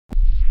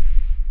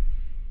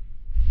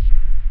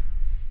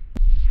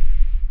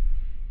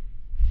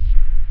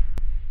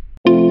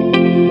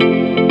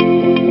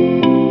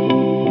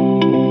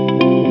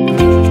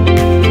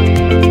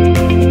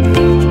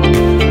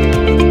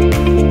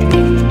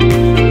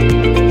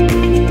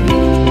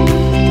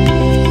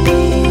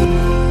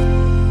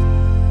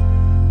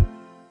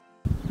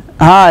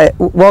Hi,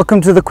 welcome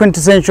to the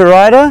Quintessential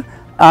Rider.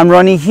 I'm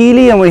Ronnie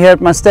Healy and we're here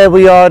at my stable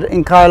yard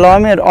in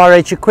Kyalami at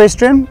RH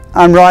Equestrian.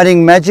 I'm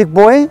riding Magic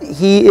Boy.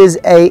 He is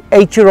a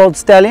 8-year-old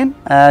stallion.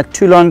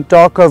 Toulon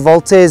Darko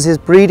Volte is his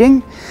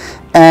breeding,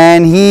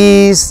 and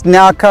he's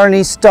now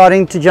currently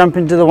starting to jump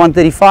into the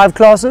 135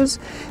 classes.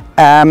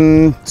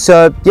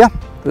 So yeah,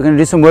 we're going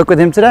to do some work with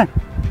him today.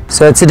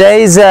 So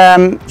today's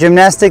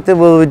gymnastic that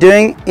we'll be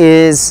doing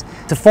is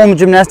a form of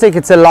gymnastic.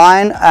 It's a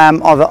line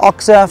of an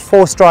oxa,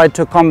 4-stride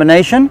to a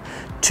combination,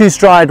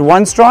 2-stride,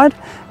 1-stride,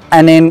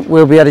 and then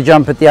we'll be able to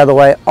jump it the other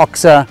way,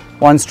 oxa,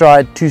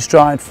 1-stride,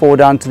 2-stride, 4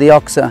 down to the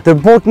oxa. The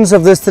importance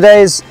of this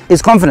today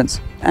is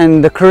confidence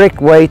and the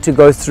correct way to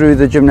go through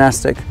the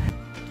gymnastic.